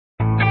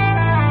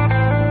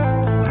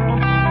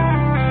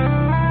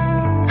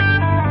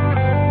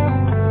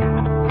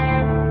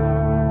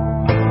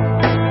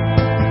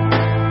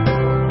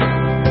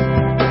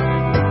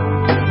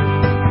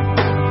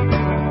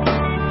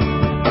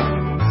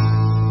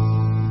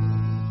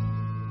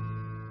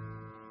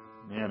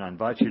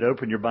invite you to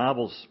open your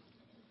Bibles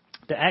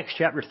to Acts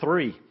chapter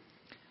 3.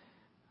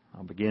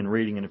 I'll begin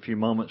reading in a few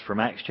moments from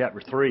Acts chapter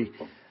 3.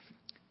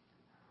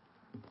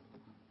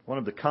 One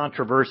of the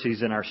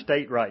controversies in our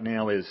state right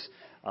now is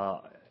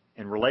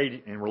in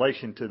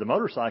relation to the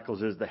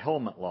motorcycles is the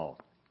helmet law.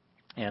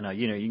 And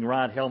you can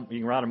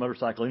ride a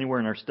motorcycle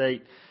anywhere in our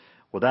state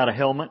without a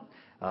helmet,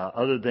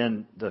 other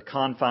than the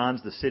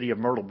confines, the city of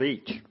Myrtle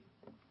Beach.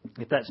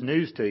 If that's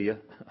news to you,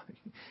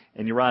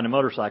 and you're riding a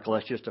motorcycle,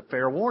 that's just a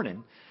fair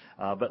warning.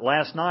 But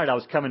last night I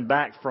was coming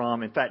back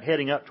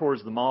heading up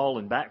towards the mall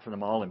and back from the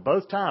mall, and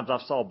both times I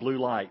saw blue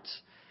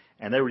lights,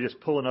 and they were just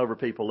pulling over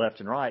people left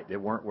and right that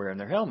weren't wearing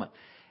their helmet.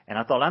 And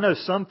I thought, I know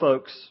some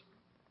folks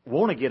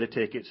want to get a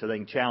ticket so they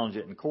can challenge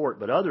it in court,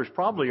 but others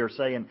probably are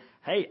saying,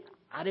 hey,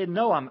 I didn't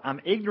know,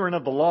 I'm ignorant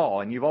of the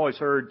law. And you've always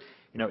heard,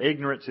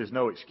 ignorance is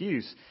no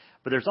excuse.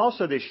 But there's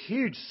also this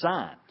huge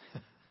sign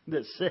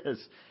that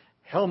says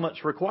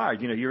helmets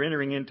required. You're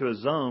entering into a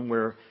zone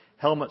where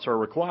helmets are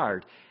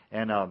required.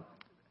 And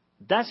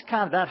that's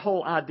kind of that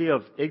whole idea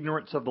of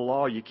ignorance of the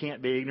law. You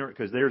can't be ignorant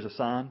because there's a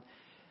sign.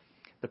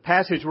 The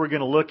passage we're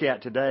going to look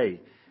at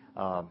today,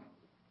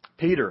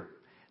 Peter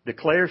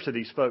declares to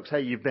these folks,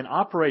 hey, you've been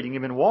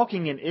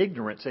walking in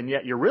ignorance, and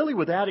yet you're really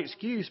without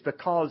excuse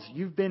because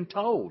you've been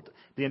told.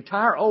 The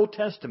entire Old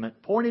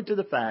Testament pointed to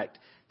the fact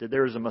that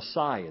there is a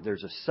Messiah,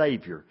 there's a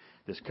Savior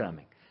that's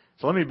coming.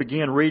 So let me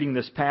begin reading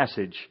this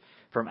passage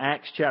from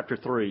Acts chapter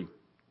 3,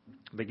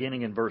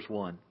 beginning in verse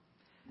 1.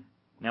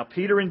 Now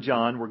Peter and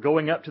John were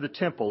going up to the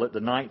temple at the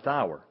 9th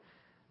hour,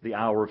 the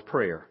hour of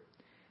prayer.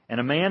 And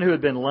a man who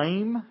had been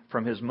lame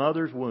from his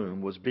mother's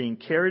womb was being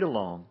carried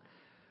along,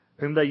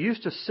 whom they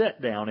used to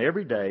set down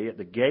every day at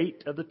the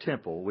gate of the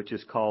temple, which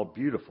is called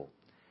Beautiful,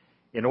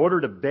 in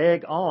order to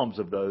beg alms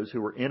of those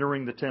who were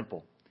entering the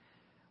temple.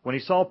 When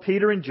he saw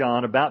Peter and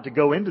John about to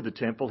go into the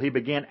temple, he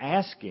began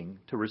asking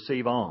to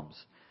receive alms.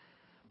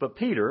 But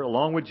Peter,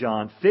 along with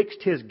John,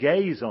 fixed his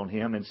gaze on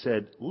him and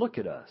said, "Look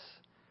at us."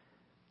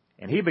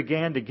 And he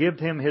began to give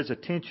him his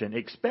attention,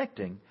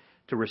 expecting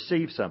to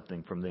receive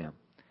something from them.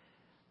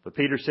 But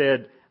Peter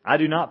said, "I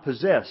do not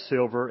possess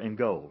silver and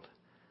gold,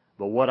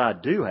 but what I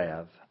do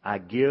have, I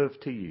give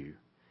to you.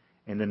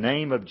 In the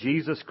name of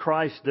Jesus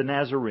Christ the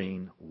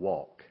Nazarene,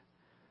 walk."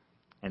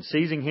 And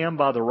seizing him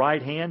by the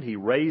right hand, he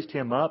raised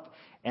him up,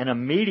 and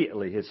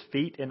immediately his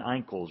feet and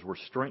ankles were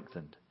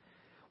strengthened.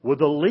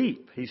 With a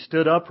leap, he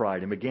stood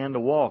upright and began to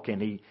walk,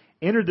 and he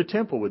entered the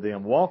temple with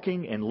them,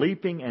 walking and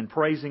leaping and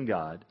praising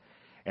God.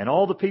 And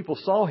all the people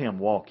saw him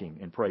walking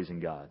and praising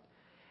God.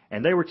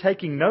 And they were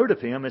taking note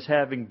of him as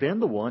having been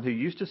the one who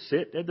used to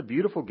sit at the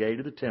beautiful gate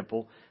of the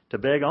temple to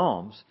beg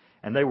alms.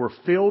 And they were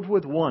filled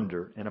with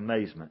wonder and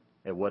amazement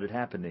at what had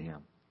happened to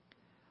him.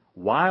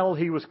 While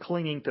he was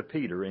clinging to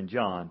Peter and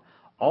John,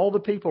 all the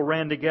people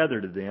ran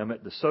together to them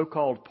at the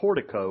so-called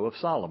portico of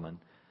Solomon,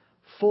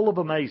 full of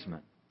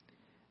amazement.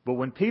 But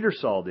when Peter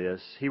saw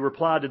this, he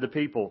replied to the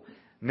people,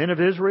 "Men of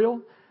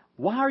Israel,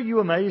 why are you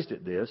amazed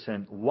at this?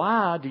 And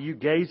why do you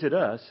gaze at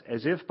us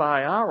as if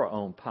by our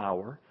own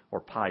power or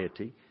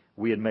piety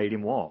we had made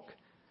him walk?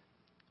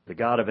 The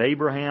God of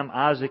Abraham,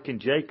 Isaac, and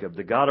Jacob,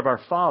 the God of our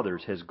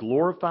fathers, has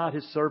glorified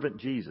his servant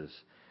Jesus,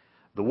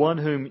 the one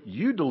whom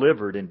you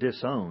delivered and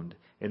disowned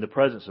in the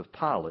presence of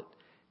Pilate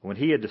when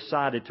he had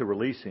decided to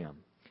release him.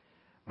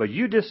 But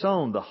you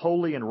disowned the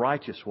holy and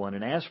righteous one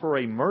and asked for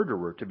a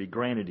murderer to be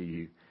granted to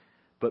you,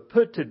 but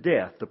put to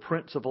death the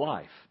Prince of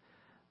Life,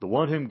 the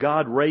one whom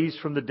God raised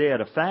from the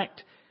dead, a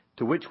fact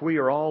to which we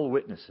are all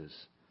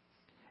witnesses.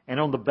 And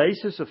on the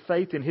basis of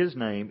faith in his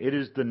name, it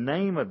is the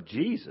name of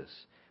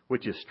Jesus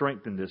which has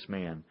strengthened this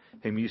man,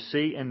 whom you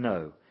see and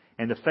know.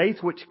 And the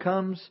faith which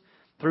comes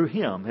through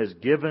him has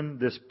given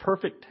this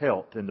perfect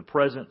health in the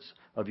presence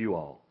of you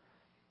all.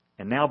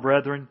 And now,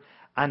 brethren,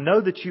 I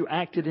know that you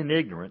acted in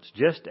ignorance,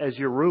 just as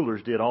your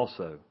rulers did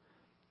also.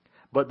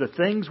 But the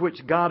things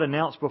which God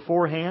announced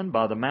beforehand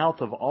by the mouth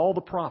of all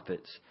the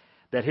prophets,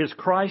 that his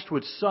Christ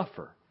would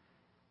suffer,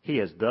 he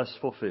has thus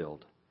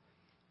fulfilled.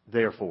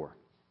 Therefore,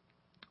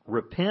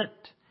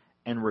 repent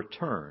and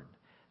return,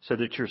 so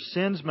that your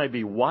sins may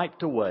be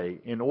wiped away,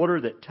 in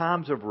order that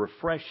times of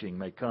refreshing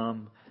may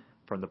come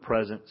from the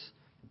presence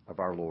of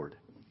our Lord.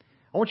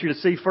 I want you to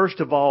see,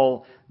 first of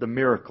all, the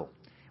miracle.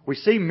 We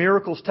see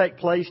miracles take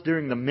place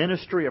during the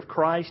ministry of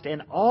Christ,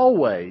 and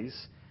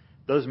always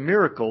those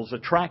miracles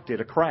attracted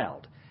a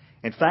crowd.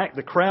 In fact,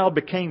 the crowd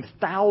became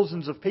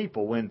thousands of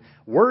people when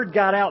word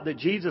got out that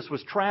Jesus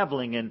was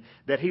traveling and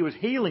that he was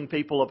healing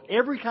people of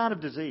every kind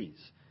of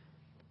disease.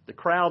 The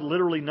crowd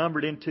literally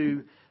numbered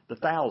into the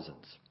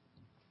thousands.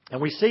 And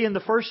we see in the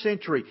first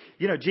century,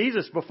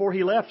 Jesus, before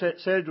he left,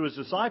 said to his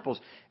disciples,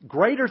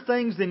 "Greater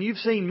things than you've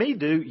seen me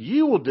do,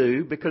 you will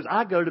do, because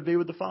I go to be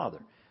with the Father."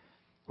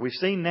 We've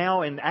seen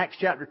now in Acts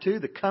chapter 2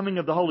 the coming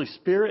of the Holy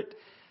Spirit,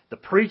 the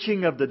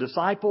preaching of the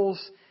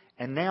disciples,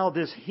 and now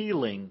this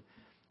healing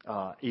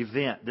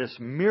event, this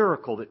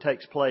miracle that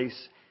takes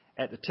place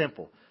at the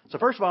temple. So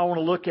first of all, I want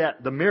to look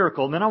at the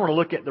miracle, and then I want to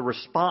look at the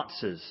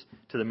responses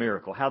to the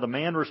miracle. How the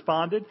man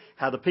responded,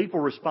 how the people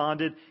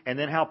responded, and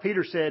then how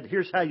Peter said,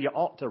 here's how you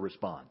ought to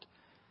respond.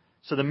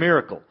 So the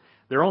miracle.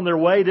 They're on their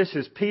way. This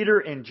is Peter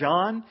and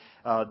John.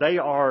 They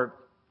are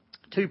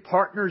two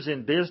partners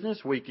in business.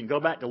 We can go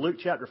back to Luke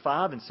chapter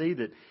 5 and see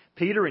that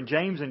Peter and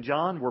James and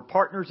John were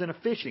partners in a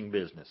fishing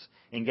business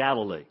in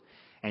Galilee.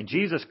 And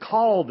Jesus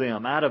called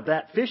them out of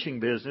that fishing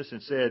business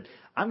and said,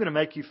 I'm going to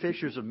make you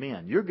fishers of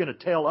men. You're going to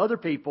tell other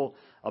people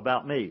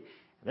about me.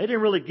 They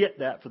didn't really get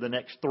that for the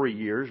next 3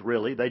 years,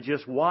 really. They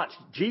just watched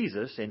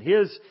Jesus and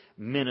His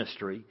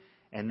ministry,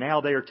 and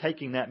now they are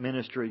taking that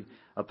ministry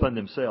upon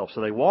themselves.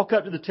 So they walk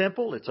up to the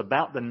temple. It's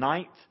about the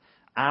 9th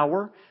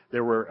hour.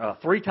 There were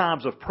 3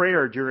 times of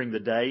prayer during the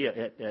day,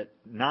 at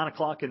 9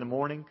 o'clock in the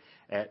morning,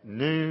 at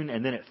noon,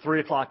 and then at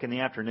 3 o'clock in the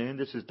afternoon.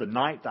 This is the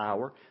 9th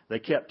hour. They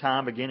kept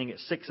time beginning at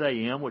 6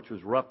 a.m., which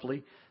was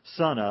roughly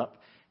sunup.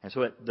 And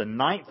so at the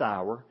 9th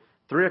hour,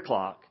 3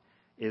 o'clock,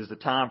 is the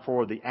time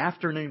for the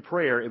afternoon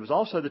prayer. It was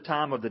also the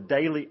time of the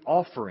daily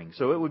offering.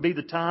 So it would be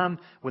the time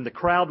when the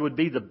crowd would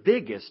be the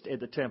biggest at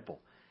the temple.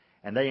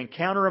 And they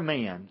encounter a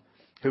man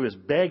who is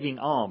begging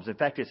alms. In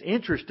fact, it's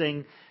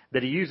interesting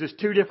that he uses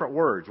 2 different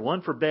words,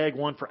 one for beg,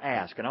 one for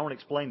ask. And I want to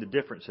explain the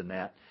difference in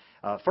that.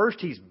 First,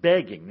 he's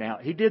begging. Now,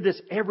 he did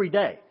this every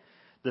day.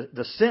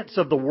 The sense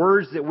of the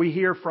words that we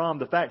hear from,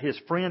 the fact his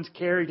friends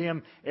carried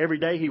him every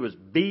day, he was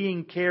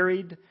being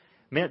carried,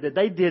 meant that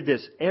they did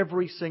this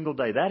every single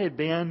day. That had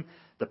been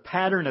the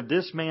pattern of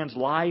this man's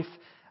life,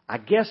 I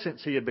guess,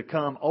 since he had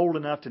become old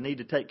enough to need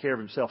to take care of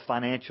himself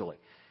financially.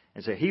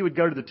 And so he would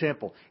go to the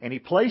temple, and he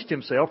placed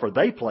himself, or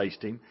they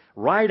placed him,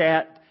 right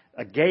at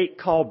a gate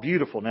called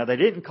Beautiful. Now, they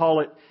didn't call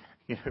it,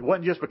 it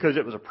wasn't just because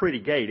it was a pretty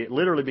gate. It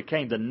literally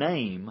became the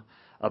name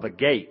of a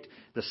gate.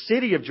 The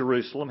city of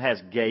Jerusalem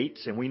has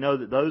gates, and we know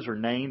that those are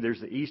named.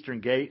 There's the Eastern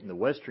Gate and the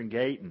Western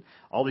Gate and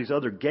all these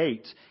other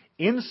gates.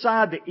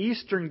 Inside the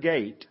Eastern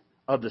Gate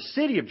of the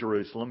city of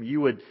Jerusalem,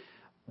 you would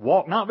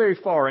walk not very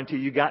far until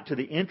you got to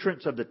the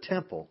entrance of the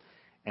temple.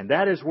 And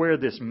that is where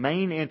this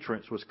main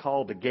entrance was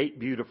called the Gate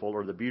Beautiful,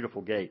 or the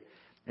Beautiful Gate.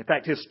 In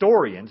fact,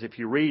 historians, if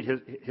you read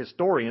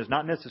historians,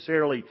 not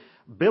necessarily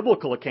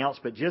biblical accounts,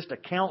 but just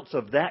accounts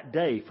of that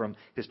day from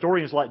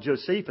historians like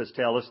Josephus,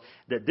 tell us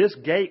that this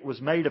gate was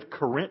made of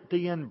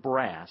Corinthian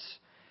brass.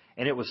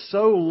 And it was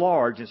so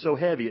large and so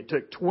heavy, it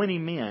took 20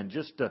 men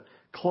just to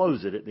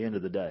close it at the end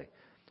of the day.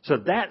 So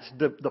that's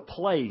the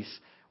place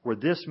where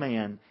this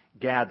man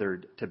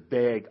gathered to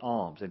beg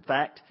alms. In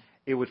fact,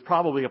 it was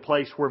probably a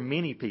place where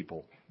many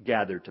people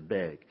gathered to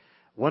beg.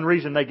 One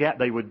reason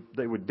they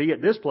would be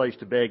at this place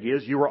to beg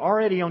is you were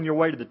already on your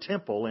way to the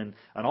temple and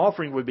an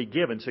offering would be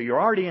given, so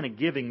you're already in a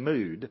giving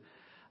mood.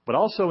 But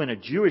also in a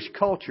Jewish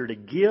culture, to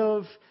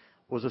give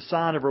was a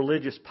sign of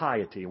religious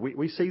piety.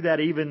 We see that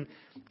even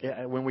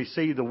when we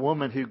see the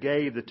woman who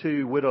gave the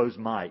 2 widows'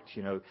 mites.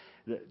 You know,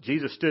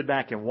 Jesus stood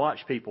back and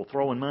watched people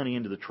throwing money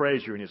into the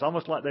treasury, and it's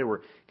almost like they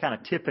were kind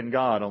of tipping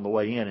God on the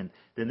way in. And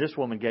then this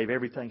woman gave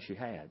everything she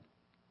had.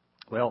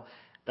 Well,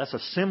 that's a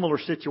similar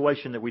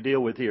situation that we deal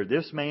with here.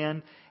 This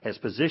man has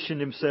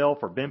positioned himself,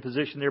 or been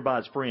positioned there by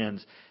his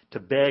friends, to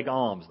beg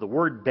alms. The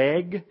word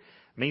beg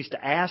means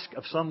to ask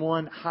of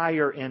someone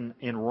higher in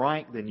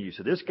rank than you.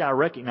 So this guy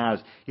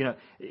recognized,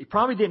 he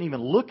probably didn't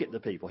even look at the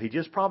people. He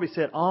just probably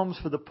said alms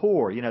for the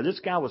poor. This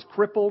guy was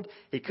crippled.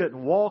 He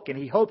couldn't walk, and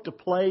he hoped to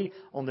play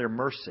on their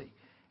mercy.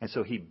 And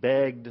so he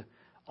begged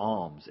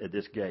alms at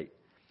this gate.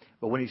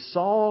 But when he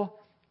saw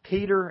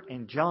Peter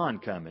and John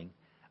coming,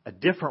 a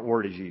different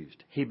word is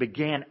used. He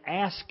began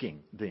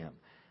asking them.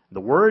 The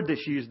word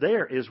that's used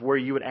there is where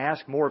you would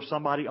ask more of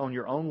somebody on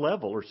your own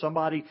level, or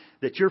somebody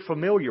that you're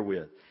familiar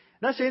with.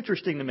 That's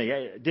interesting to me.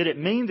 Did it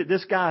mean that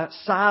this guy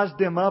sized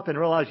them up and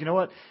realized, you know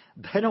what,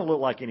 they don't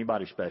look like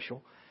anybody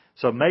special,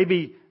 so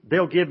maybe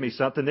they'll give me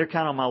something, they're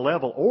kind of on my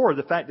level? Or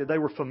the fact that they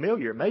were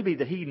familiar, maybe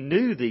that he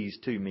knew these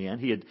 2 men,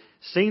 he had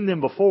seen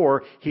them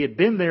before, he had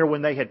been there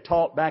when they had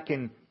taught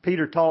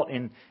Peter taught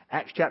in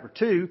Acts chapter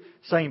 2,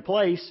 same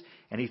place,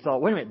 and he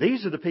thought, wait a minute,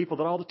 these are the people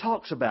that all the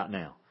talk's about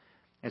now.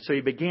 And so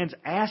he begins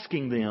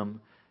asking them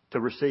to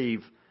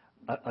receive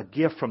a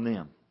gift from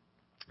them.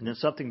 And then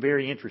something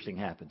very interesting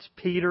happens.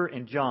 Peter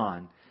and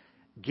John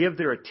give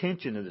their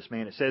attention to this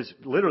man. It says,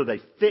 literally,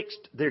 they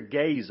fixed their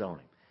gaze on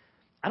him.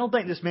 I don't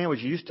think this man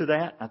was used to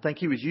that. I think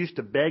he was used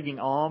to begging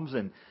alms.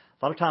 And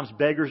a lot of times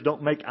beggars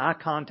don't make eye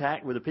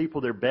contact with the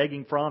people they're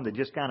begging from. They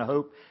just kind of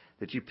hope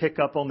that you pick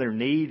up on their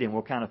need and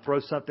will kind of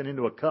throw something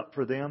into a cup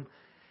for them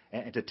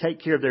and to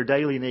take care of their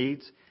daily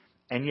needs.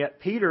 And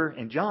yet Peter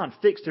and John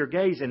fixed their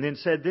gaze and then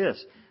said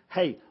this,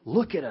 hey,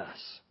 look at us.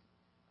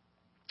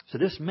 So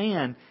this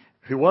man,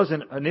 who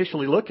wasn't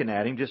initially looking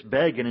at him, just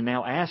begging and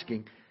now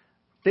asking,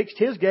 fixed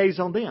his gaze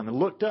on them and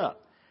looked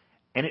up.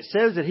 And it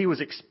says that he was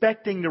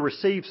expecting to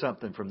receive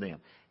something from them.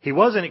 He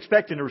wasn't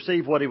expecting to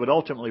receive what he would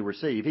ultimately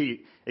receive.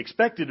 He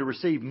expected to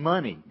receive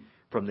money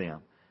from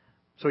them.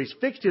 So he's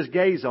fixed his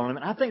gaze on him.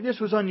 And I think this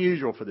was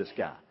unusual for this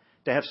guy,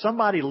 to have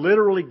somebody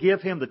literally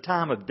give him the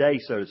time of day,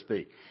 so to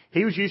speak.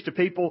 He was used to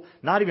people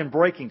not even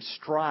breaking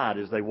stride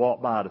as they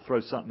walked by to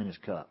throw something in his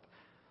cup.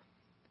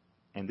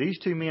 And these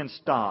 2 men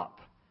stop,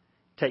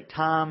 take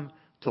time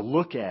to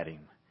look at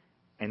him,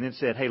 and then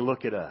said, hey,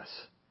 look at us.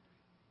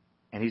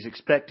 and he's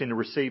expecting to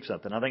receive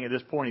something. I think at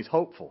this point he's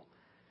hopeful.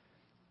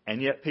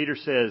 And yet Peter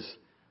says,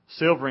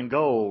 silver and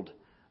gold,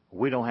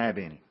 we don't have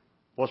any.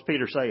 What's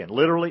Peter saying?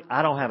 Literally,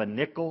 I don't have a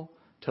nickel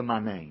to my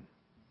name.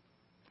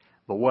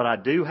 But what I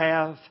do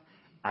have,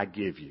 I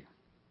give you.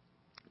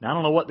 Now, I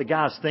don't know what the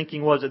guy's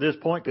thinking was at this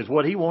point, because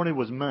what he wanted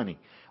was money.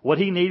 What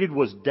he needed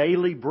was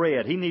daily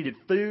bread. He needed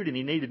food and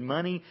he needed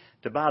money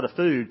to buy the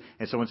food.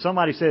 And so when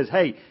somebody says,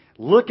 hey,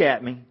 look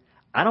at me,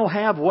 I don't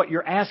have what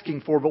you're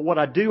asking for, but what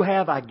I do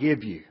have, I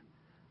give you.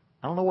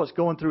 I don't know what's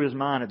going through his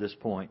mind at this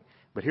point,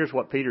 but here's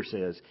what Peter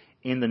says.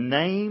 In the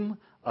name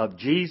of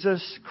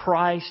Jesus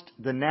Christ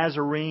the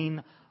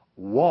Nazarene,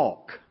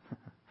 walk.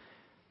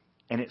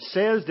 And it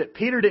says that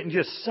Peter didn't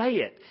just say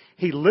it.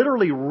 He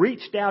literally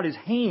reached out his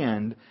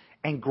hand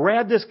and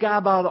grabbed this guy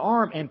by the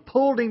arm and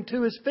pulled him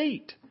to his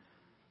feet.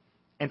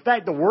 In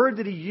fact, the word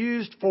that he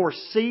used for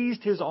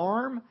seized his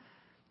arm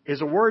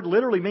is a word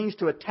literally means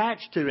to attach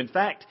to. In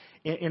fact,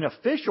 in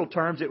official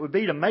terms, it would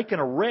be to make an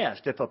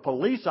arrest. If a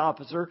police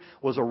officer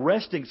was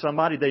arresting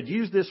somebody, they'd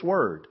use this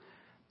word,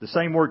 the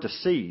same word to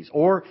seize.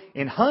 Or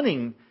in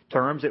hunting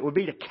terms, it would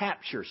be to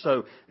capture.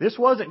 So this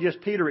wasn't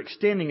just Peter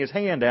extending his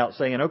hand out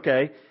saying,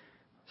 okay,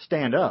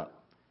 stand up.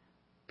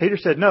 Peter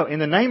said, no, in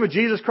the name of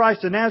Jesus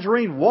Christ the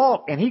Nazarene,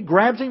 walk. And he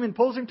grabs him and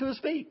pulls him to his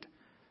feet.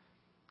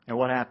 And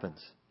what happens?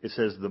 It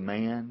says the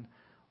man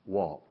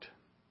walked.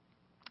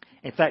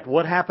 In fact,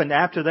 what happened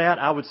after that,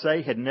 I would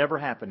say, had never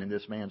happened in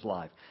this man's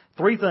life.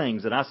 3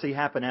 things that I see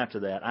happen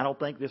after that I don't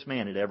think this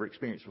man had ever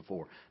experienced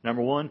before.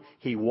 Number 1,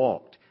 he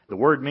walked. The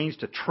word means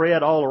to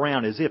tread all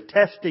around as if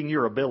testing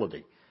your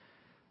ability.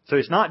 So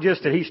it's not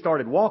just that he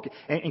started walking.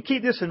 And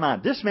keep this in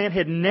mind. This man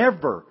had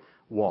never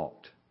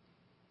walked.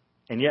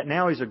 And yet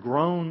now he's a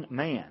grown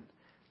man.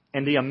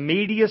 And the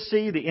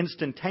immediacy, the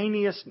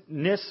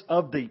instantaneousness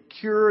of the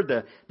cure,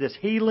 this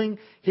healing,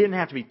 he didn't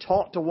have to be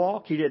taught to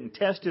walk. He didn't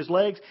test his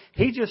legs.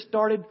 He just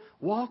started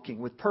walking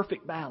with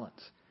perfect balance.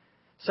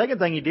 Second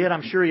thing he did,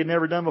 I'm sure he had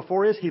never done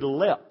before, is he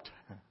leapt.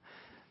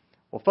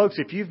 Well, folks,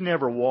 if you've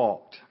never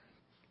walked,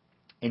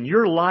 and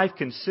your life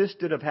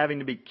consisted of having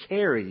to be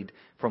carried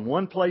from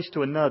one place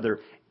to another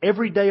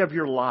every day of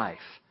your life,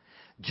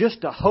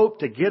 just to hope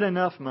to get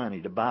enough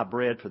money to buy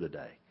bread for the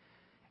day,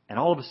 and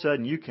all of a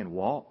sudden you can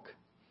walk,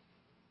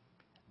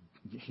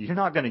 you're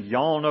not going to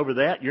yawn over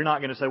that. You're not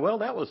going to say, well,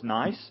 that was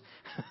nice.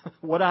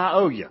 What I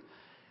owe you.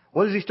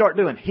 What does he start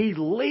doing? He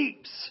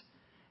leaps.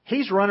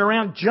 He's running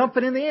around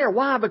jumping in the air.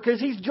 Why?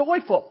 Because he's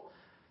joyful.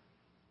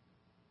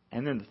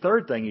 And then the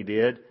third thing he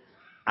did,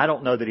 I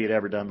don't know that he had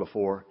ever done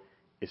before.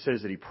 It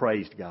says that he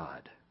praised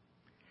God.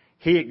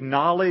 He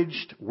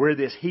acknowledged where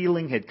this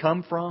healing had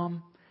come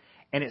from.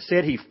 And it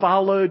said he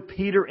followed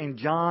Peter and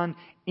John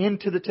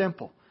into the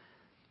temple.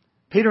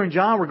 Peter and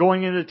John were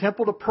going into the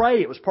temple to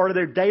pray. It was part of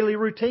their daily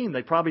routine.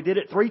 They probably did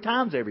it 3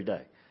 times every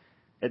day.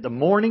 At the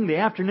morning, the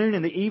afternoon,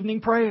 and the evening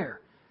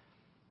prayer.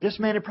 This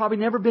man had probably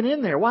never been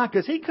in there. Why?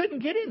 Because he couldn't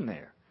get in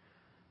there.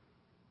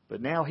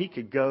 But now he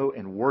could go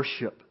and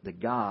worship the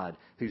God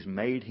who's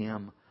made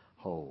him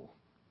whole.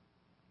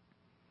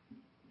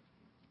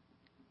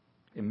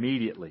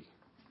 Immediately,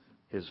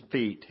 his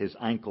feet, his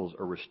ankles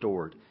are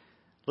restored.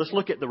 Let's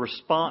look at the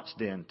response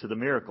then to the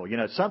miracle. You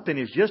know, something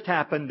has just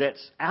happened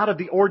that's out of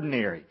the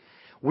ordinary.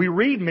 We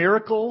read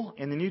miracle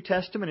in the New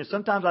Testament, and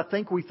sometimes I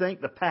think we think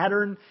the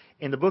pattern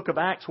in the book of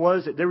Acts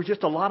was that there was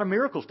just a lot of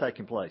miracles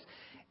taking place.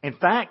 In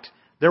fact,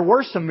 there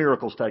were some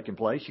miracles taking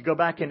place. You go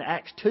back in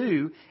Acts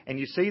 2, and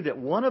you see that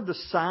one of the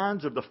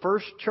signs of the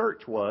first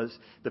church was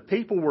the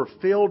people were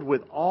filled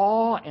with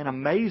awe and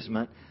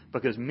amazement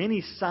because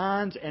many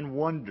signs and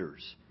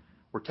wonders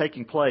were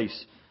taking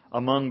place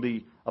among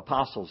the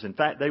apostles. In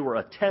fact, they were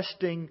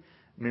attesting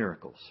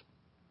miracles.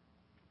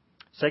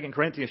 2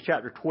 Corinthians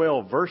chapter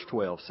 12, verse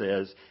 12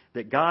 says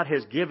that God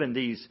has given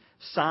these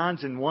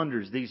signs and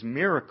wonders, these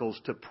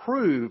miracles, to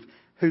prove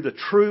who the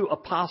true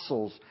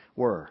apostles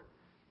were.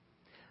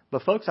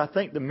 But folks, I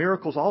think the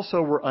miracles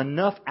also were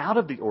enough out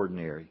of the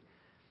ordinary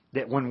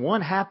that when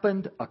one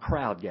happened, a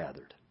crowd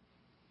gathered.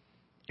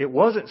 It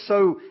wasn't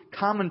so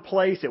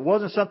commonplace. It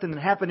wasn't something that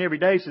happened every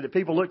day so that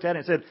people looked at it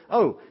and said,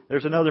 oh,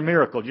 there's another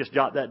miracle. Just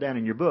jot that down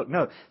in your book.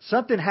 No,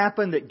 something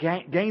happened that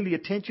gained the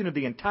attention of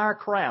the entire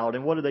crowd.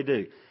 And what did they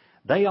do?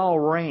 They all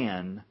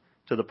ran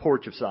to the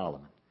porch of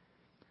Solomon.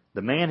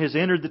 The man has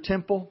entered the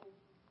temple,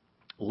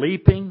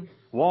 leaping,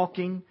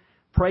 walking,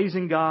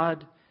 praising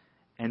God.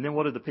 And then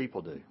what did the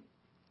people do?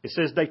 It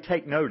says they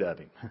take note of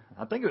him.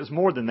 I think it was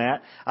more than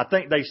that. I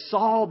think they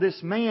saw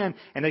this man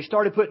and they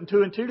started putting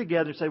 2 and 2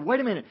 together and say,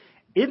 wait a minute,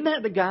 isn't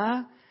that the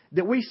guy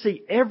that we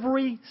see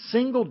every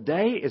single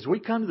day as we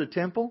come to the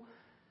temple?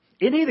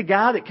 Isn't he the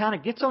guy that kind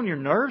of gets on your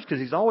nerves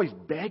because he's always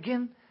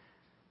begging?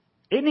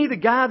 Isn't he the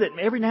guy that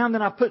every now and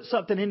then I put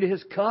something into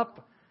his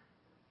cup?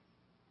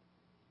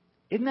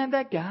 Isn't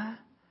that guy?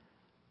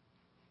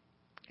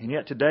 And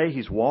yet today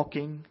he's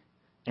walking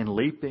and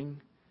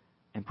leaping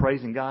and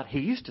praising God.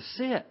 He used to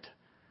sit.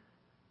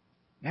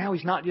 Now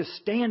he's not just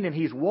standing,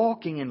 he's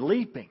walking and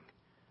leaping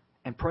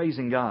and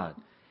praising God.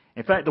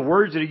 In fact, the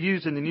words that he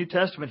used in the New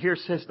Testament here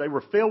says they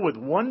were filled with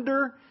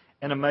wonder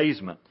and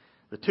amazement.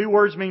 The two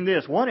words mean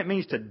this. One, it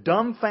means to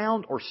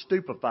dumbfound or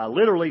stupefy.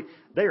 Literally,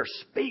 they are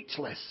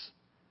speechless.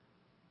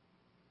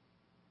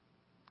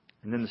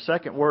 And then the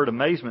second word,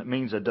 amazement,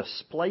 means a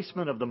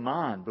displacement of the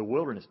mind,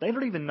 bewilderness. They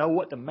don't even know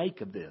what to make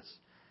of this.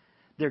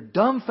 They're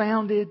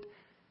dumbfounded,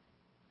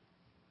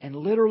 and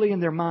literally in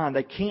their mind,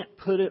 they can't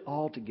put it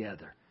all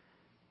together.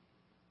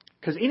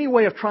 Because any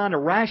way of trying to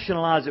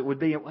rationalize it would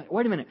be,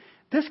 wait a minute,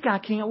 this guy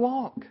can't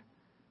walk.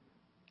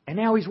 And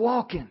now he's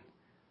walking.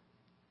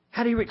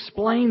 How do you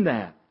explain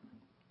that?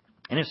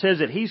 And it says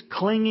that he's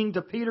clinging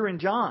to Peter and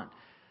John.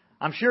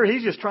 I'm sure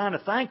he's just trying to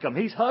thank them.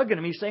 He's hugging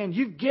them. He's saying,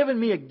 you've given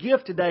me a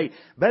gift today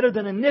better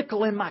than a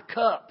nickel in my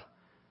cup.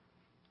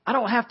 I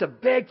don't have to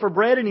beg for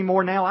bread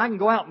anymore now. I can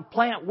go out and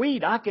plant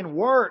wheat. I can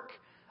work.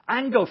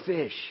 I can go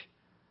fish.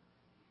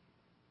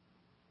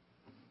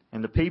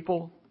 And the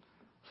people,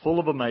 full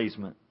of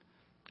amazement,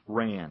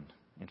 ran.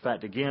 In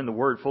fact, again, the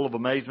word full of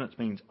amazement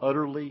means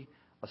utterly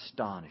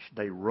astonished.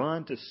 They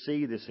run to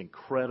see this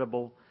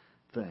incredible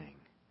thing.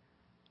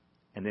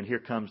 And then here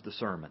comes the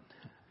sermon.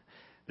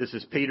 This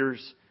is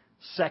Peter's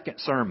second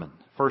sermon.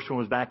 First one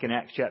was back in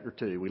Acts chapter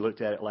 2. We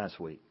looked at it last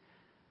week.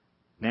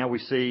 Now we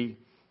see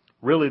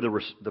really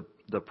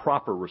the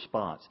proper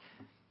response.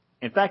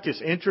 In fact,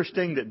 it's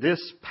interesting that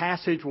this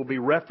passage will be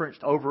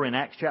referenced over in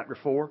Acts chapter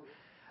 4.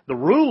 The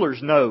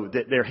rulers know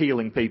that they're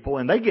healing people,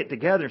 and they get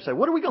together and say,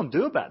 what are we going to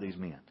do about these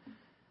men?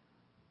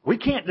 We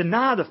can't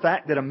deny the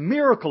fact that a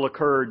miracle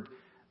occurred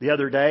the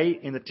other day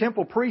in the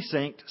temple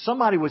precinct.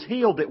 Somebody was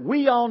healed that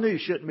we all knew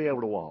shouldn't be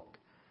able to walk.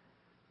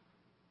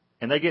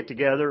 And they get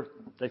together,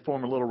 they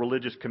form a little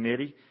religious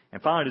committee,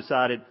 and finally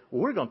decided,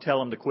 well, we're going to tell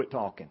them to quit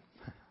talking.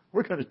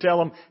 We're going to tell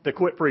them to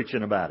quit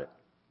preaching about it.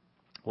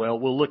 Well,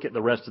 we'll look at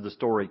the rest of the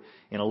story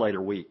in a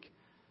later week.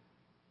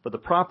 But the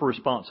proper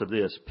response of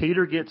this,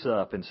 Peter gets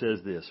up and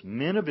says this,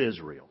 men of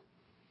Israel.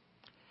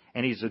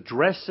 And he's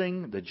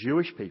addressing the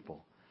Jewish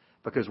people.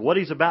 Because what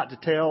he's about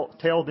to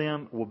tell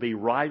them will be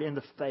right in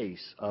the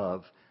face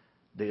of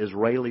the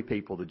Israeli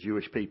people, the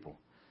Jewish people.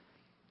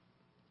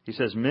 He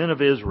says, men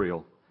of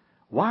Israel,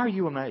 why are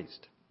you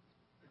amazed?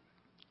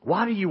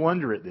 Why do you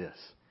wonder at this?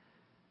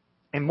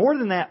 And more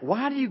than that,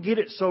 why do you get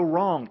it so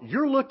wrong?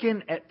 You're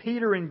looking at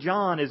Peter and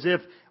John as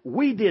if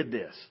we did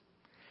this.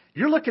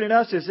 You're looking at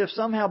us as if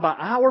somehow by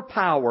our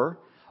power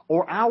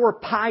or our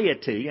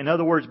piety, in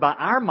other words, by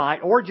our might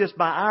or just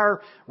by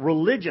our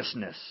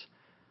religiousness,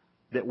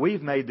 that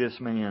we've made this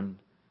man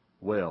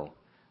well.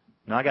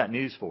 Now, I got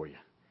news for you.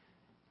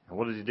 And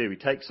what does he do? He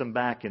takes them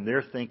back in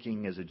their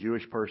thinking as a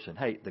Jewish person.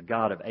 Hey, the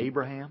God of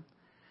Abraham,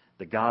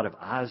 the God of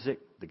Isaac,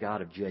 the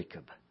God of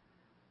Jacob.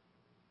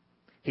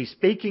 He's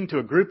speaking to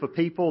a group of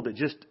people that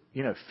just,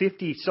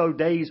 50 so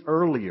days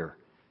earlier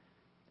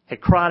had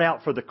cried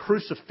out for the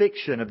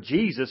crucifixion of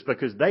Jesus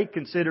because they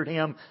considered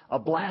him a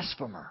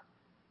blasphemer.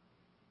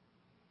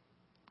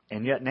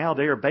 And yet now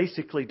they are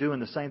basically doing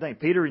the same thing.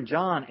 Peter and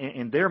John,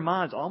 in their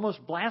minds,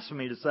 almost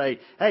blasphemy to say,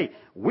 hey,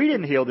 we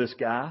didn't heal this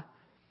guy.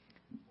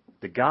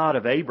 The God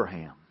of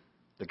Abraham,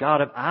 the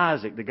God of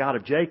Isaac, the God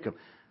of Jacob,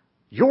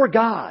 your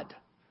God,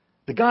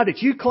 the God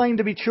that you claim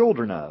to be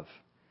children of,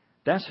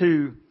 that's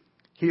who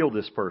healed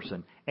this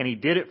person. And he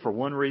did it for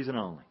one reason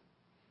only.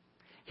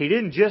 He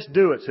didn't just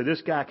do it so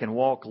this guy can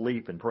walk,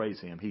 leap, and praise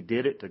him. He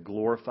did it to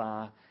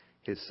glorify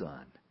his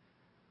Son.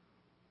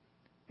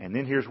 And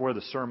then here's where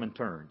the sermon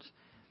turns.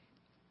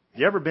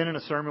 You ever been in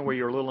a sermon where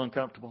you're a little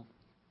uncomfortable?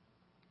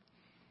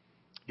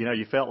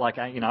 You felt like,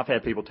 I've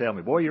had people tell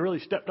me, boy, you really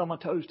stepped on my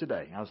toes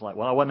today. I was like,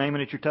 well, I wasn't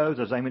aiming at your toes.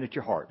 I was aiming at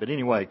your heart. But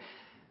anyway,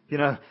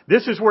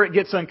 this is where it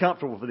gets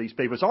uncomfortable for these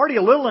people. It's already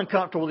a little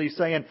uncomfortable. He's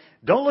saying,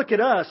 don't look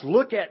at us.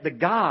 Look at the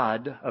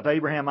God of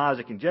Abraham,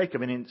 Isaac, and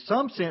Jacob. And in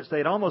some sense,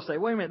 they'd almost say,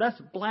 wait a minute, that's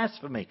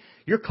blasphemy.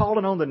 You're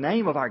calling on the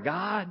name of our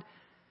God.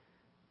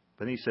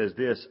 But he says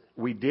this,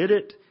 we did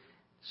it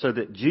so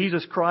that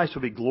Jesus Christ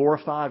will be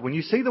glorified. When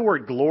you see the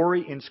word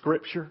glory in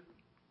Scripture,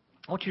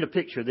 I want you to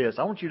picture this.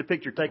 I want you to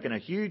picture taking a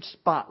huge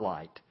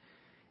spotlight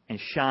and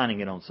shining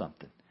it on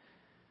something.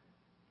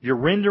 You're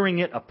rendering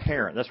it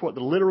apparent. That's what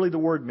literally the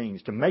word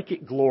means, to make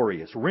it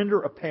glorious. Render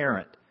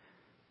apparent.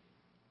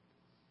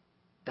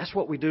 That's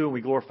what we do when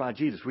we glorify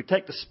Jesus. We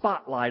take the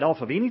spotlight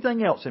off of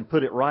anything else and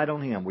put it right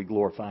on Him. We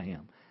glorify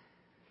Him.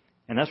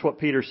 And that's what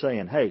Peter's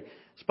saying. Hey,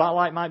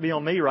 spotlight might be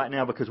on me right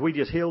now because we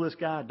just healed this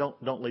guy.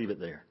 Don't leave it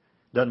there.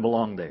 Doesn't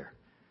belong there.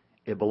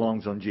 It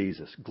belongs on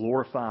Jesus.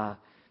 Glorify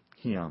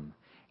Him.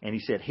 And he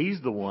said, He's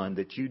the one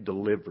that you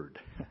delivered.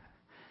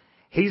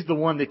 He's the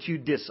one that you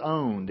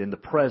disowned in the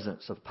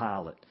presence of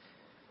Pilate.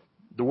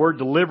 The word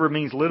deliver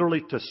means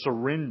literally to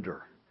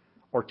surrender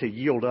or to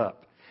yield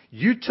up.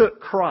 You took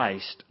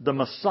Christ, the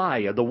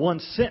Messiah, the one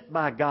sent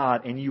by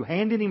God, and you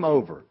handed Him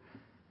over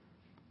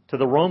to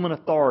the Roman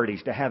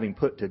authorities to have Him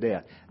put to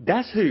death.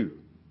 That's who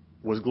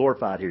was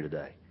glorified here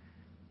today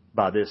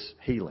by this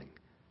healing.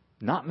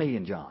 Not me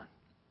and John,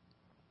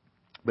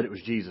 but it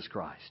was Jesus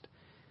Christ.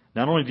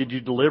 Not only did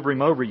you deliver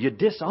Him over, you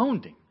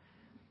disowned Him.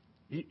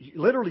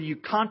 You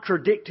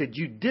contradicted,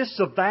 you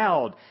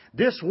disavowed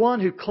this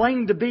one who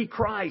claimed to be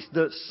Christ,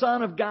 the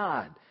Son of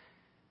God.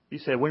 You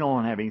said, we don't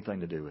want to have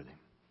anything to do with Him.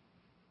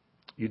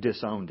 You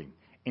disowned Him.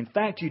 In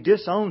fact, you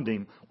disowned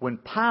Him when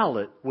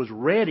Pilate was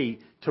ready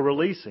to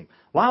release Him.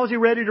 Why was he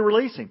ready to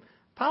release Him?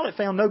 Pilate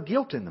found no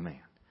guilt in the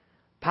man.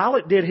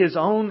 Pilate did his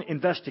own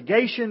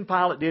investigation.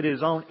 Pilate did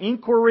his own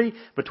inquiry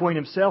between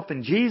himself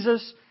and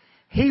Jesus.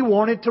 He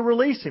wanted to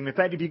release Him. In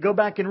fact, if you go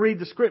back and read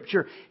the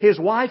Scripture, his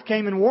wife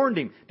came and warned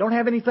him, don't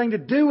have anything to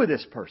do with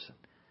this person.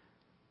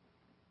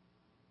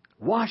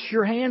 Wash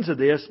your hands of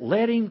this.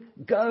 Let him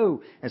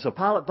go. And so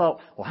Pilate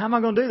thought, well, how am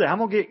I going to do that? I'm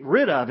going to get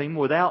rid of him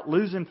without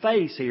losing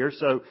face here.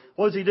 So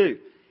what does he do?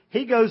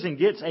 He goes and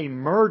gets a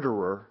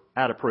murderer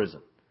out of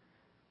prison.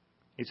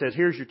 He says,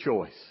 here's your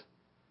choice.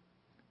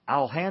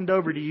 I'll hand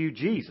over to you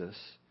Jesus,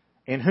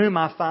 in whom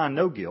I find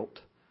no guilt,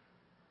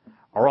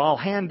 or I'll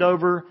hand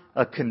over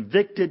a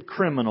convicted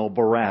criminal,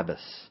 Barabbas,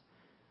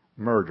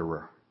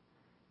 murderer.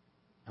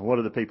 And what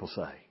do the people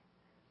say?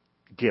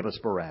 Give us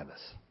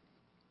Barabbas.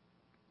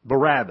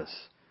 Barabbas,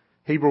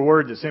 Hebrew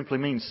word that simply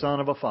means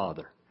son of a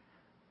father.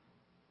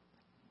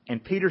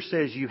 And Peter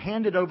says, you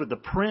handed over the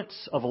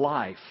Prince of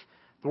Life.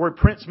 The word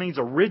prince means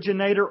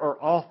originator or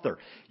author.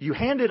 You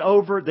handed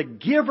over the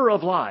giver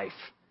of life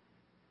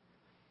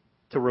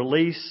to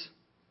release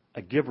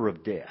a giver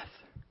of death.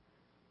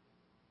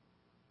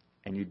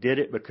 And you did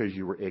it because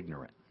you were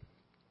ignorant.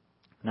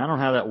 And I don't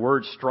know how that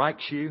word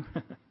strikes you.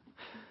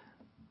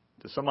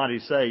 To somebody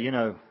say,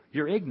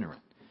 you're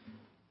ignorant.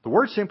 The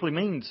word simply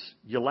means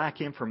you lack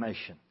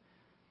information.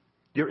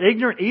 You're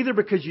ignorant either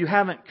because you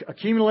haven't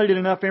accumulated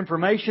enough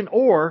information,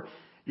 or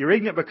you're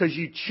ignorant because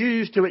you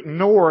choose to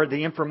ignore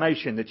the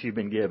information that you've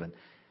been given.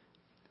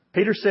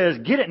 Peter says,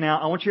 get it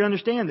now. I want you to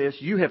understand this.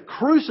 You have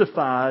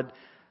crucified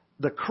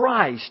the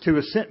Christ who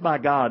is sent by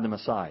God, the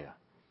Messiah.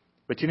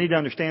 But you need to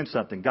understand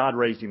something. God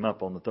raised Him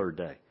up on the third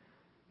day.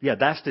 Yeah,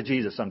 that's the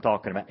Jesus I'm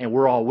talking about. And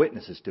we're all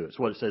witnesses to it. It's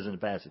what it says in the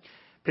passage.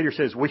 Peter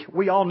says,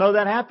 we all know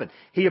that happened.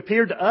 He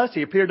appeared to us.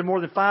 He appeared to more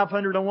than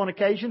 500 on one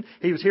occasion.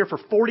 He was here for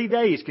 40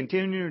 days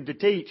continuing to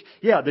teach.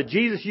 Yeah, the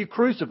Jesus you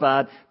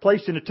crucified,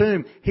 placed in a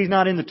tomb, He's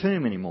not in the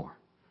tomb anymore.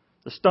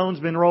 The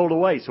stone's been rolled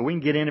away, so we can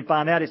get in and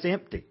find out it's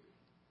empty.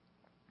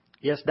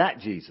 Yes, that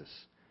Jesus.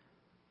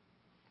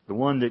 The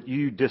one that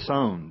you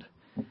disowned.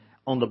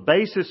 On the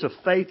basis of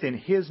faith in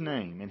His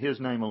name, and His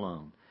name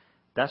alone.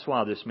 That's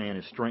why this man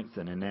is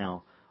strengthened and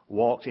now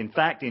walks. In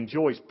fact,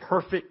 enjoys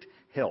perfect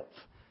health.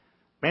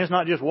 Man's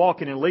not just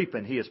walking and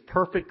leaping. He is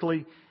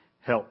perfectly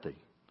healthy.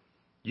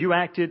 You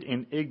acted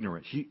in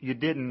ignorance. You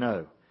didn't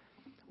know.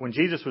 When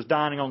Jesus was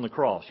dying on the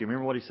cross, you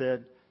remember what He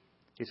said?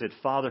 He said,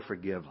 Father,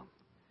 forgive them,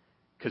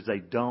 because they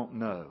don't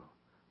know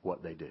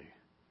what they do.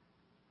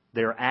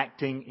 They're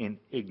acting in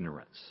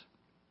ignorance.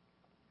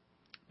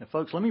 Now,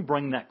 folks, let me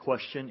bring that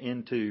question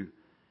into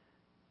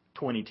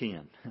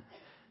 2010,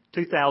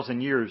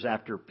 2,000 years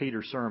after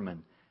Peter's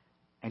sermon.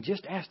 And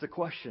just ask the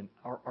question,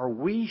 are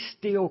we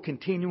still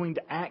continuing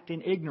to act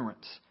in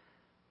ignorance?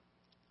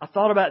 I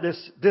thought about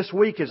this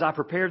week as I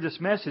prepared this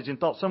message and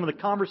thought some of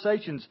the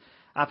conversations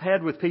I've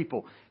had with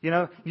people.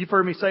 You've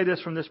heard me say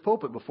this from this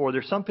pulpit before.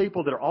 There's some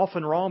people that are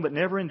often wrong but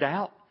never in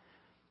doubt.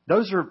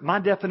 Those are my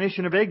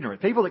definition of ignorant.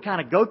 People that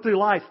kind of go through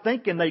life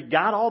thinking they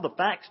got all the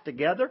facts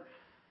together,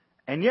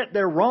 and yet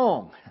they're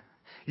wrong.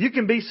 You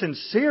can be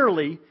sincere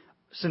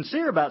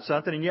about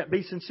something and yet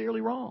be sincerely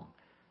wrong.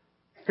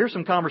 Here's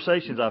some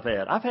conversations I've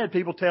had. I've had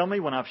people tell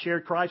me when I've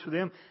shared Christ with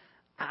them,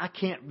 I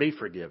can't be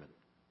forgiven.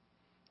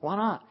 Why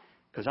not?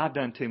 Because I've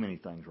done too many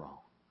things wrong.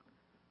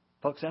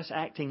 Folks, that's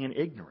acting in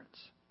ignorance.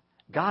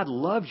 God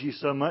loves you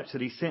so much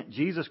that He sent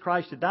Jesus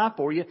Christ to die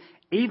for you,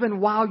 even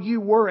while you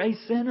were a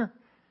sinner.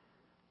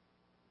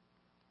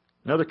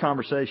 Another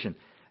conversation.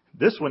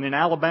 This one in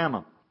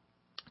Alabama.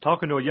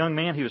 Talking to a young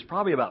man. He was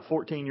probably about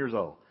 14 years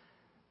old.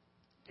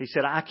 He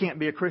said, I can't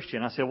be a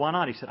Christian. I said, why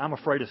not? He said, I'm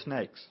afraid of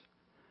snakes.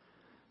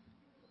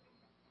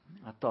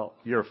 I thought,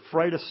 you're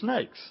afraid of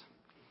snakes.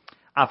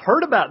 I've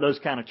heard about those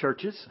kind of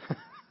churches.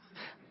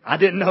 I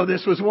didn't know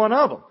this was one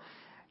of them.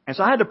 And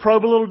so I had to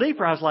probe a little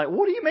deeper. I was like,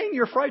 what do you mean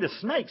you're afraid of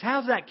snakes?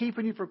 How's that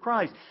keeping you from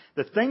Christ?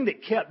 The thing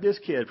that kept this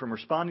kid from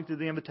responding to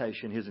the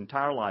invitation his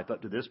entire life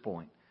up to this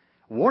point,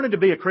 wanted to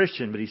be a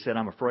Christian, but he said,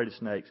 I'm afraid of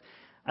snakes.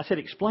 I said,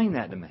 explain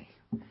that to me.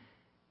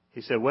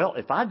 He said, well,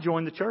 if I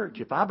join the church,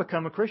 if I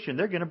become a Christian,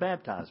 they're going to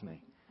baptize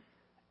me.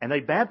 And they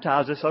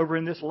baptize us over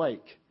in this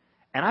lake.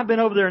 And I've been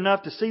over there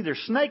enough to see there's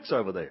snakes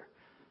over there.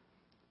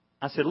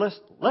 I said,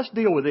 let's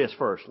deal with this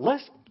first.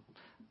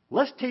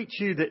 Let's teach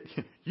you that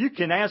you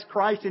can ask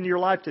Christ into your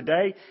life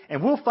today,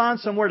 and we'll find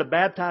somewhere to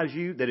baptize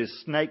you that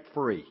is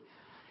snake-free.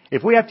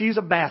 If we have to use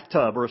a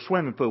bathtub or a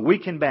swimming pool, we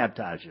can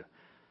baptize you.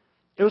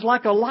 It was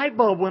like a light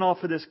bulb went off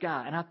for this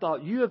guy. And I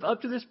thought, you have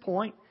up to this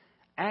point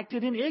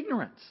acted in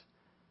ignorance.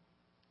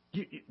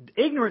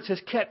 Ignorance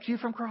has kept you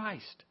from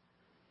Christ.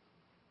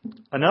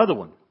 Another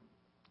one.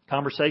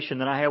 Conversation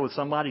that I had with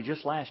somebody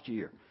just last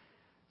year.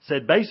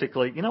 Said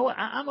basically, you know what,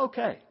 I'm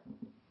okay.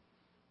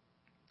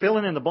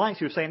 Filling in the blanks,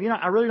 he was saying,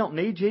 I really don't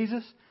need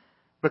Jesus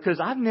because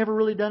I've never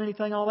really done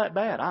anything all that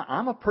bad.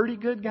 I'm a pretty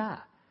good guy.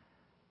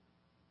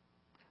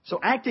 So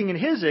acting in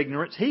his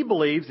ignorance, he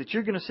believes that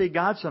you're going to see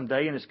God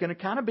someday and it's going to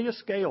kind of be a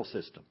scale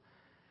system.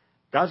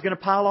 God's going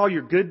to pile all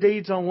your good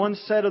deeds on one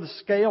side of the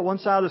scale,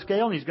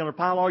 and He's going to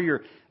pile all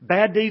your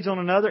bad deeds on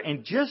another.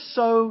 And just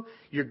so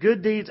your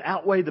good deeds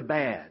outweigh the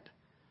bad,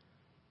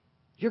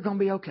 you're going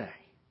to be okay.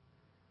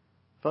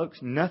 Folks,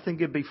 nothing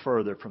could be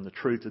further from the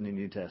truth in the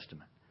New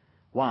Testament.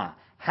 Why?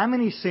 How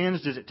many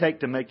sins does it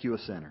take to make you a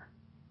sinner?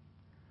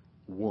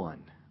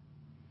 One.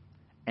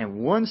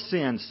 And one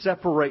sin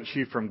separates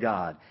you from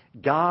God.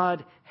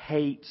 God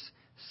hates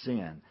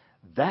sin.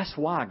 That's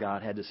why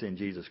God had to send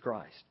Jesus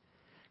Christ.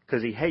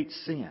 Because He hates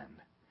sin.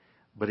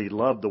 But He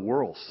loved the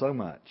world so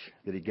much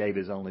that He gave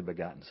His only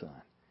begotten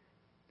Son.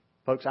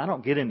 Folks, I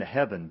don't get into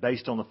heaven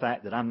based on the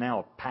fact that I'm now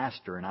a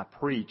pastor and I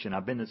preach and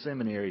I've been to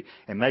seminary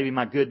and maybe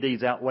my good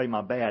deeds outweigh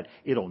my bad.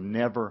 It'll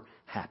never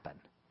happen.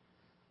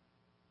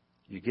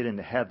 You get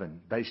into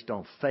heaven based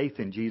on faith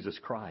in Jesus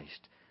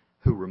Christ,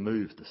 who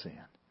removes the sin.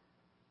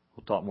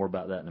 We'll talk more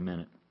about that in a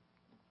minute.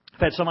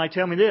 I've had somebody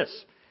tell me this.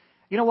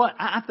 You know what?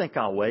 I think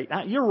I'll wait.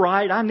 You're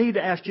right. I need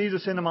to ask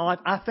Jesus into my life.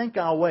 I think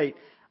I'll wait.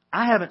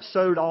 I haven't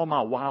sowed all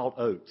my wild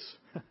oats.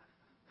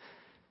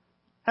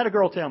 Had a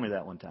girl tell me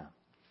that one time.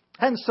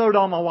 I hadn't sowed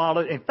all my wild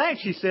oats. In fact,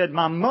 she said,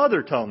 my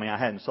mother told me I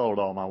hadn't sowed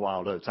all my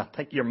wild oats. I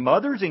think your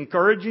mother's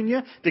encouraging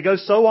you to go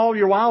sow all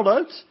your wild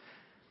oats?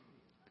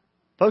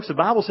 Folks, the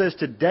Bible says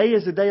today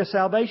is the day of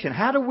salvation.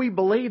 How do we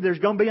believe there's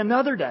going to be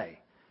another day?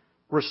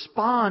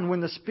 Respond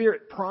when the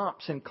Spirit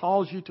prompts and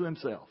calls you to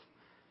Himself.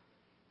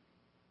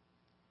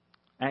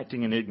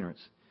 Acting in ignorance.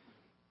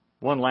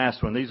 One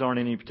last one. These aren't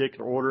in any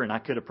particular order, and I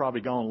could have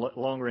probably gone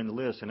longer in the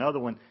list. Another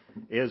one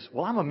is,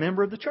 well, I'm a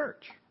member of the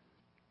church.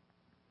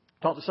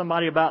 Talk to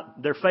somebody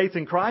about their faith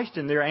in Christ,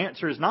 and their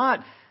answer is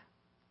not,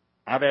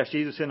 I've asked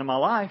Jesus into my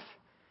life.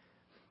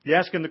 You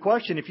ask them the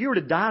question, if you were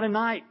to die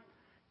tonight,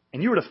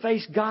 and you were to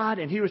face God,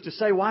 and He was to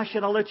say, why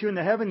should I let you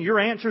into heaven? Your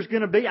answer is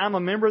going to be, I'm a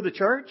member of the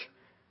church.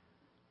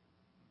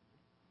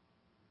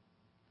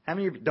 How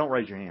many of you, don't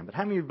raise your hand, but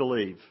how many of you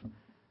believe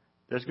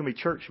there's going to be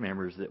church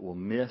members that will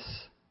miss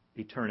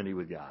eternity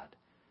with God?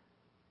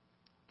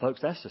 Folks,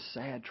 that's the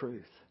sad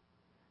truth.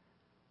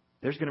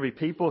 There's going to be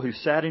people who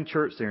sat in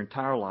church their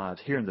entire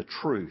lives hearing the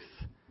truth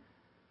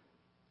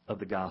of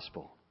the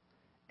gospel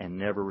and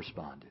never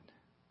responded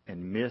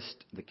and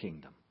missed the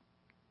kingdom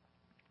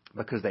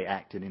because they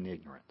acted in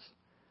ignorance.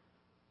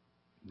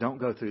 Don't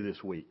go through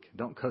this week.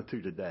 Don't go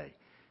through today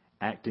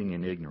acting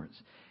in ignorance.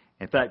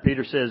 In fact,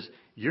 Peter says,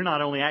 you're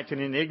not only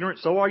acting in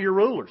ignorance, so are your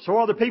rulers. So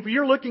are the people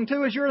you're looking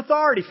to as your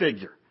authority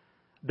figure.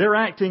 They're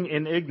acting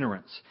in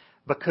ignorance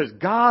because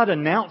God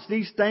announced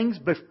these things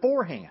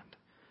beforehand.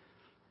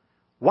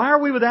 Why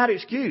are we without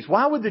excuse?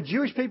 Why would the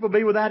Jewish people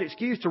be without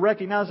excuse to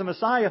recognize the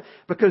Messiah?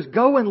 Because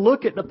go and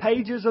look at the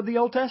pages of the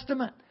Old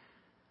Testament.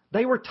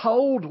 They were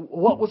told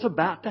what was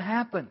about to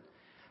happen.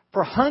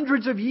 For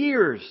hundreds of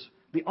years,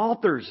 the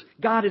authors,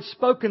 God had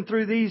spoken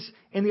through these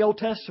in the Old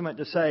Testament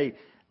to say,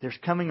 there's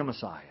coming a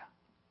Messiah.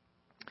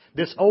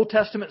 This Old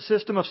Testament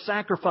system of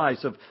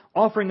sacrifice, of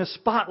offering a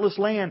spotless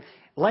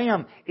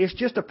lamb, is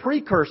just a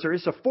precursor.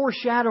 It's a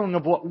foreshadowing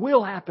of what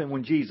will happen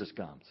when Jesus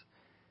comes.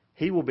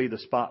 He will be the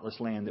spotless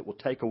lamb that will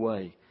take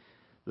away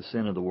the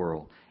sin of the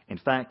world. In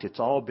fact, it's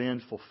all been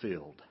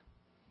fulfilled.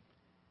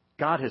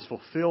 God has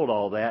fulfilled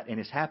all that, and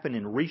it's happened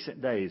in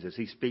recent days as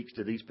He speaks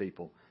to these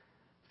people.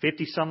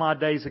 50 some odd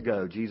days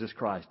ago, Jesus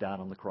Christ died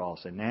on the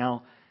cross. And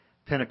now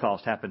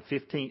Pentecost happened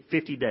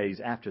 50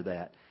 days after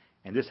that.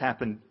 And this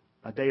happened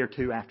a day or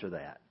two after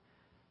that.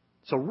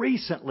 So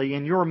recently,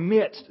 in your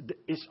midst,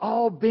 it's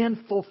all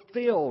been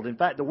fulfilled. In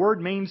fact, the word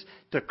means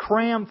to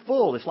cram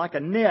full. It's like a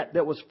net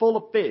that was full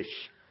of fish.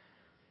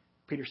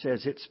 Peter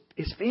says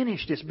it's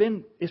finished. It's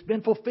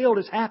been fulfilled.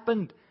 It's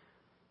happened.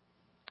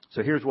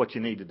 So here's what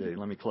you need to do.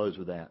 Let me close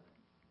with that.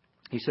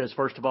 He says,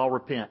 first of all,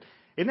 repent.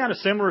 Isn't that a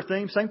similar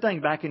theme? Same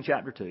thing back in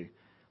chapter 2.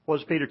 What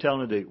does Peter tell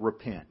them to do?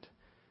 Repent.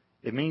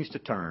 It means to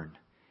turn.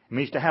 It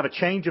means to have a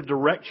change of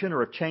direction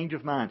or a change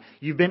of mind.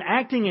 You've been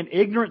acting in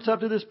ignorance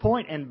up to this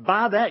point, and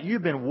by that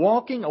you've been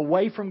walking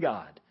away from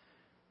God.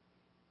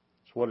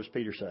 So what does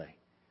Peter say?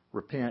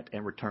 Repent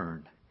and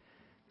return.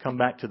 Come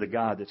back to the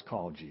God that's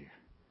called you.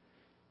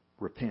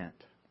 Repent.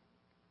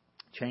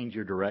 Change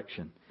your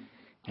direction.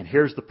 And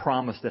here's the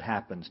promise that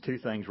happens. Two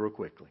things real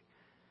quickly.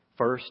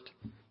 First,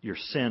 your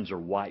sins are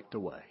wiped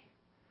away.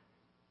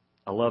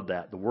 I love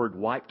that. The word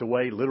wiped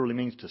away literally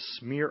means to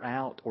smear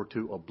out or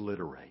to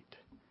obliterate.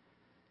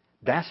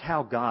 That's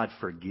how God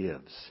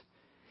forgives.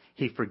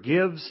 He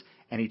forgives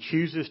and He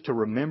chooses to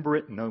remember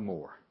it no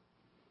more.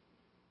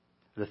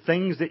 The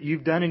things that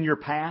you've done in your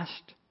past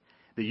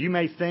that you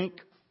may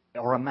think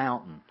are a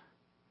mountain,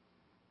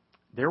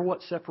 they're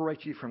what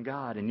separates you from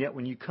God. And yet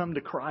when you come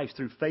to Christ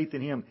through faith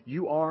in Him,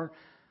 you are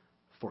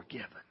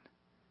forgiven.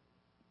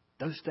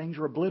 Those things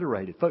are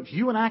obliterated. Folks,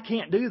 you and I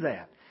can't do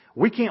that.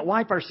 We can't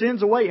wipe our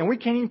sins away, and we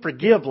can't even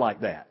forgive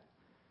like that.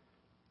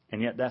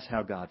 And yet that's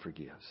how God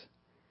forgives.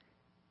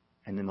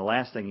 And then the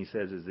last thing He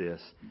says is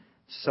this,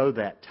 so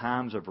that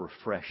times of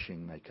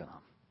refreshing may come.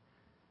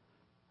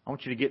 I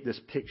want you to get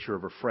this picture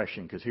of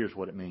refreshing, because here's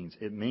what it means.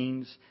 It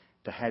means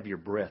to have your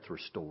breath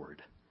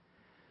restored.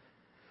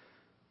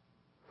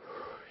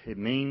 It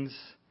means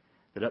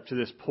that up to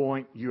this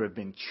point you have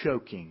been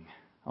choking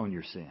on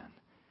your sin.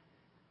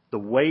 The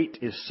weight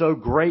is so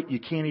great you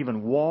can't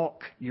even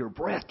walk. You're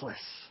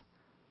breathless.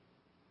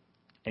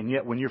 And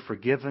yet when you're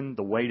forgiven,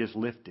 the weight is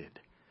lifted.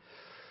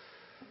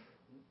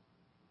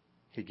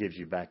 He gives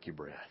you back your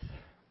breath.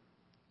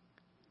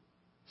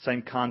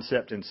 Same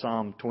concept in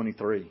Psalm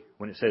 23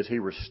 when it says He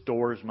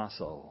restores my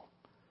soul.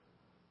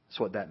 That's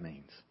what that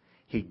means.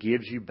 He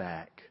gives you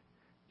back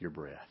your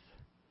breath.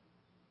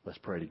 Let's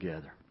pray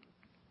together.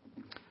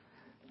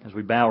 As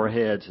we bow our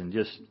heads and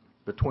just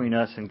between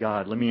us and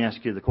God, let me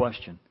ask you the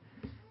question.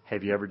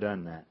 Have you ever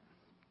done that?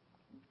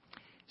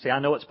 See, I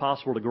know it's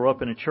possible to grow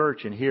up in a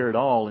church and hear it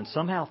all and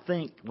somehow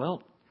think,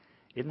 well,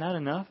 isn't that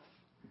enough?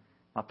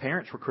 My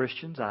parents were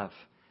Christians. I've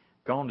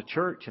gone to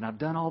church and I've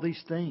done all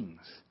these things.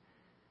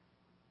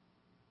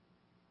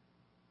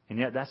 And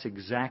yet that's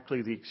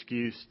exactly the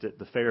excuse that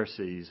the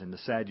Pharisees and the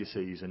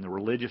Sadducees and the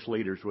religious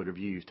leaders would have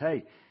used.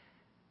 Hey,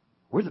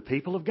 we're the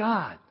people of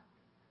God.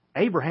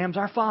 Abraham's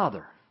our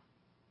father.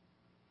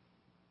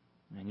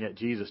 And yet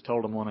Jesus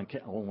told them on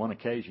one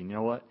occasion, you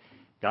know what?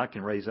 God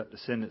can raise up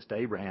descendants to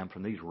Abraham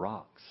from these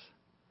rocks.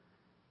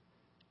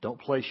 Don't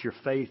place your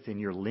faith in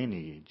your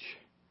lineage.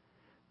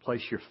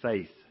 Place your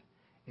faith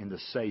in the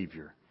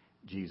Savior,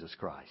 Jesus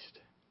Christ.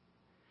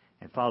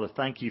 And Father,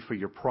 thank you for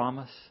your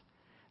promise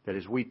that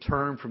as we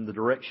turn from the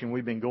direction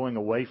we've been going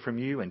away from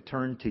you and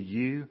turn to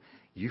you,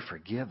 you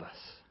forgive us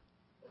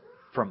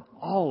from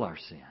all our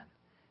sin.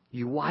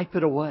 You wipe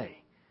it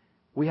away.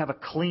 We have a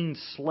clean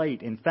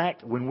slate. In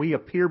fact, when we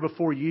appear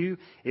before you,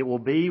 it will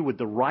be with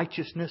the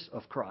righteousness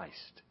of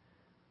Christ.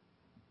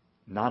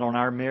 Not on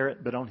our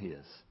merit, but on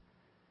His.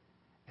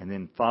 And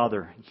then,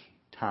 Father,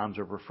 times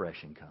of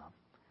refreshing come.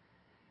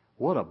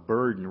 What a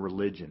burden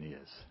religion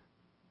is.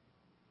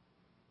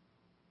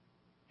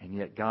 And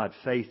yet, God,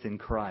 faith in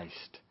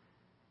Christ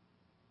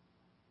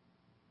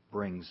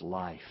brings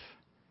life.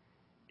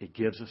 It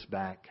gives us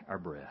back our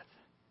breath.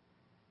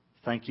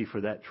 Thank you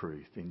for that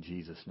truth in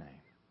Jesus' name.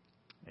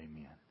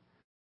 Amen.